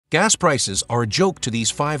Gas prices are a joke to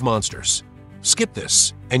these five monsters. Skip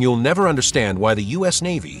this, and you'll never understand why the US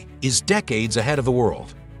Navy is decades ahead of the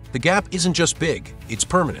world. The gap isn't just big, it's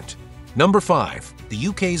permanent. Number 5. The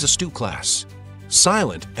UK's Astute class.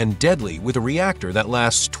 Silent and deadly with a reactor that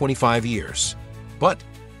lasts 25 years. But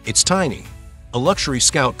it's tiny, a luxury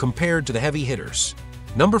scout compared to the heavy hitters.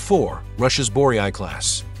 Number 4. Russia's Boreai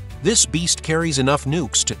class. This beast carries enough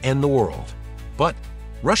nukes to end the world. But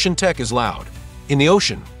Russian tech is loud. In the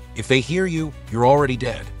ocean, if they hear you, you're already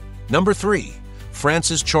dead. Number 3.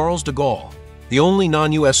 France's Charles de Gaulle, the only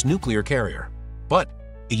non-US nuclear carrier. But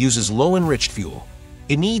it uses low-enriched fuel.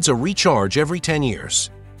 It needs a recharge every 10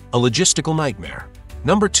 years. A logistical nightmare.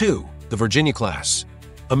 Number 2. The Virginia class.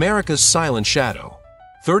 America's silent shadow.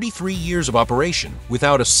 33 years of operation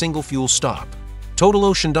without a single fuel stop. Total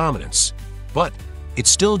ocean dominance. But it's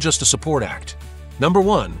still just a support act. Number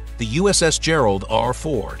 1. The USS Gerald R.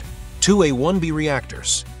 Ford. 2 A-1B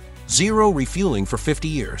reactors. Zero refueling for 50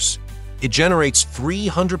 years. It generates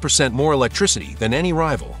 300% more electricity than any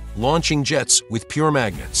rival, launching jets with pure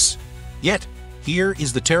magnets. Yet, here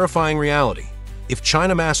is the terrifying reality. If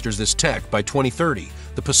China masters this tech by 2030,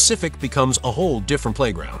 the Pacific becomes a whole different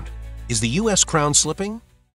playground. Is the US crown slipping?